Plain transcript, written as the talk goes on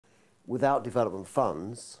without development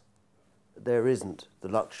funds, there isn't the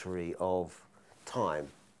luxury of time.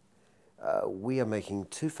 We are making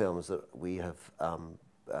 2 films that we have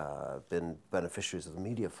been beneficiaries of the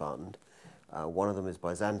Media Fund. One of them is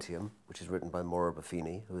Byzantium, which is written by Maura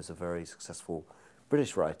Buffini, who is a very successful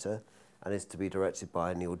British writer, and is to be directed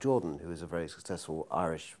by Neil Jordan, who is a very successful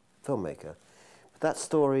Irish filmmaker. But that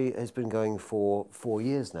story has been going for 4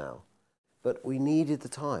 years now. But we needed the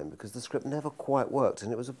time because the script never quite worked,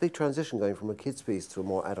 and it was a big transition going from a kids' piece to a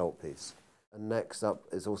more adult piece. And next up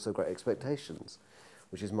is also Great Expectations,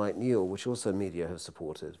 which is Mike Newell, which also media have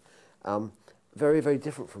supported. Very, very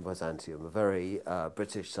different from Byzantium, a very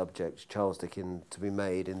British subject, Charles Dickens, to be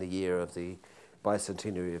made in the year of the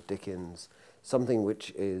bicentenary of Dickens, something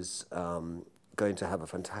which is going to have a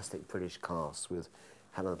fantastic British cast with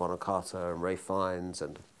Helena Bonham Carter and Ralph Fiennes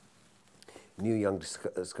and new young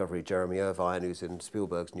discovery Jeremy Irvine, who's in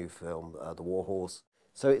Spielberg's new film, The War Horse.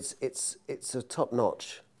 So it's a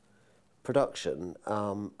top-notch production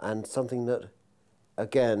and something that,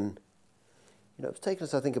 again, you know, it's taken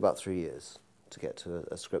us, I think, about 3 years to get to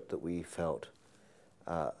a script that we felt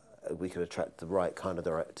we could attract the right kind of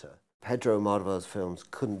director. Pedro Almodovar's films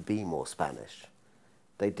couldn't be more Spanish.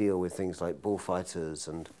 They deal with things like bullfighters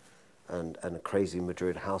and crazy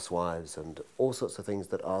Madrid housewives and all sorts of things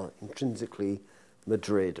that are intrinsically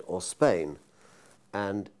Madrid or Spain.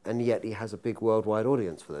 And yet he has a big worldwide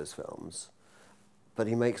audience for those films. But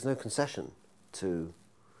he makes no concession to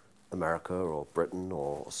America or Britain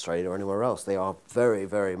or Australia or anywhere else. They are very,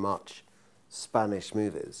 very much Spanish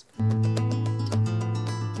movies.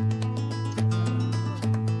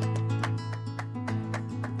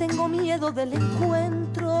 Tengo miedo del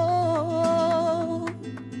encuentro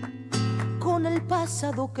con el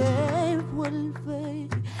pasado que vuelve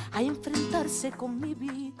a enfrentarse con mi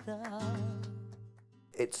vida.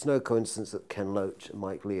 It's no coincidence that Ken Loach and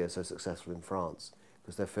Mike Leigh are so successful in France,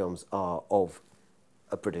 because their films are of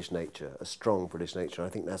a British nature, a strong British nature. I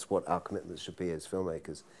think that's what our commitment should be as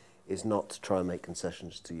filmmakers, is not to try and make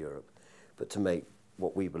concessions to Europe, but to make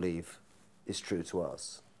what we believe is true to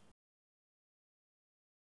us.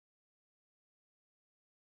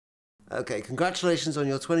 Okay, congratulations on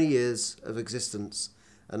your 20 years of existence,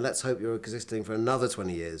 and let's hope you're existing for another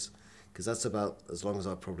 20 years, because that's about as long as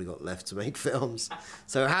I've probably got left to make films.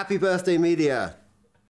 So happy birthday, media!